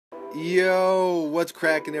Yo, what's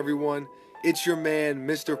cracking, everyone? It's your man,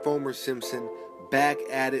 Mr. Fomer Simpson, back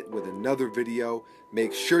at it with another video.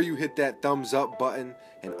 Make sure you hit that thumbs up button,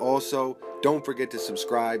 and also don't forget to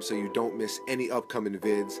subscribe so you don't miss any upcoming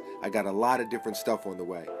vids. I got a lot of different stuff on the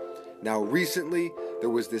way. Now, recently, there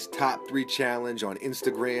was this top 3 challenge on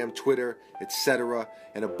Instagram, Twitter, etc.,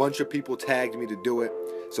 and a bunch of people tagged me to do it.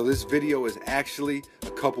 So this video is actually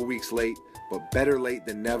a couple weeks late, but better late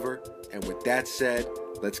than never. And with that said,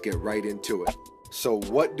 let's get right into it. So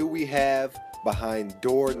what do we have behind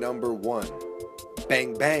door number 1?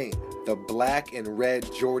 Bang bang, the black and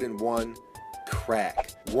red Jordan 1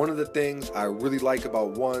 crack. One of the things I really like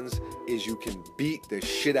about ones is you can beat the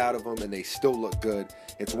shit out of them and they still look good.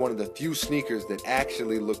 It's one of the few sneakers that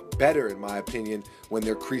actually look better, in my opinion, when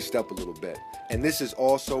they're creased up a little bit. And this is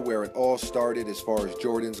also where it all started as far as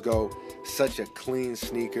Jordans go. Such a clean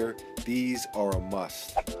sneaker. These are a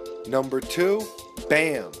must. Number 2,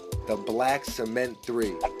 bam, the black cement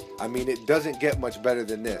 3. I mean, it doesn't get much better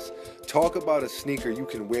than this. Talk about a sneaker you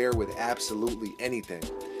can wear with absolutely anything.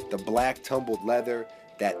 The black tumbled leather,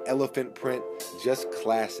 that elephant print, just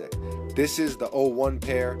classic. This is the 01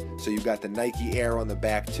 pair, so you got the Nike Air on the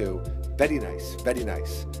back too. Very nice, very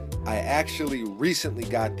nice. I actually recently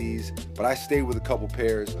got these, but I stayed with a couple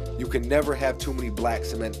pairs. You can never have too many black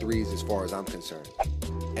cement 3s as far as I'm concerned.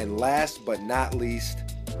 And last but not least,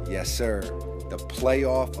 yes sir, the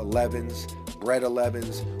playoff 11s, bread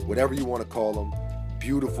 11s, whatever you want to call them.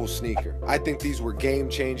 Beautiful sneaker. I think these were game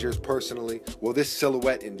changers personally. Well, this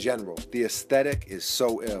silhouette in general. The aesthetic is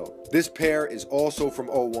so ill. This pair is also from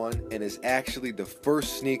 01 and is actually the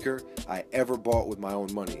first sneaker I ever bought with my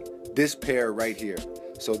own money. This pair right here.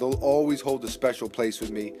 So they'll always hold a special place with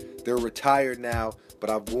me. They're retired now, but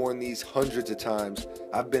I've worn these hundreds of times.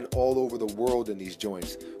 I've been all over the world in these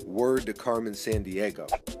joints. Word to Carmen Sandiego.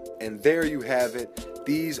 And there you have it.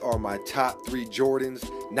 These are my top 3 Jordans,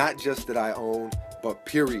 not just that I own, but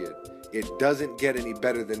period. It doesn't get any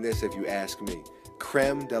better than this if you ask me.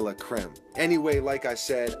 Creme de la creme. Anyway, like I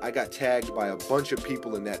said, I got tagged by a bunch of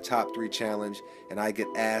people in that top 3 challenge, and I get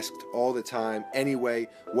asked all the time anyway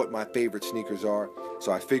what my favorite sneakers are,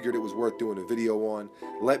 so I figured it was worth doing a video on.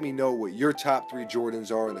 Let me know what your top 3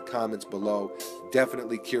 Jordans are in the comments below.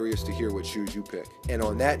 Definitely curious to hear what shoes you pick. And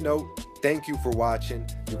on that note, thank you for watching.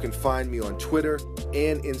 You can find me on Twitter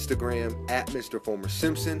and Instagram at Mr. Fomer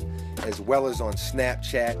Simpson, as well as on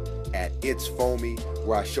Snapchat at It's Foamy,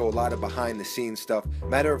 where I show a lot of behind the scenes stuff.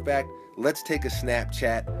 Matter of fact, let's take a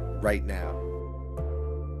Snapchat right now.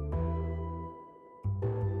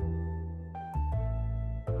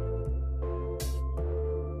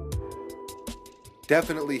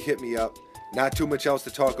 Definitely hit me up. Not too much else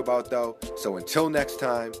to talk about though. So until next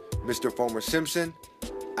time, Mr. Fomer Simpson,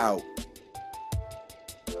 out.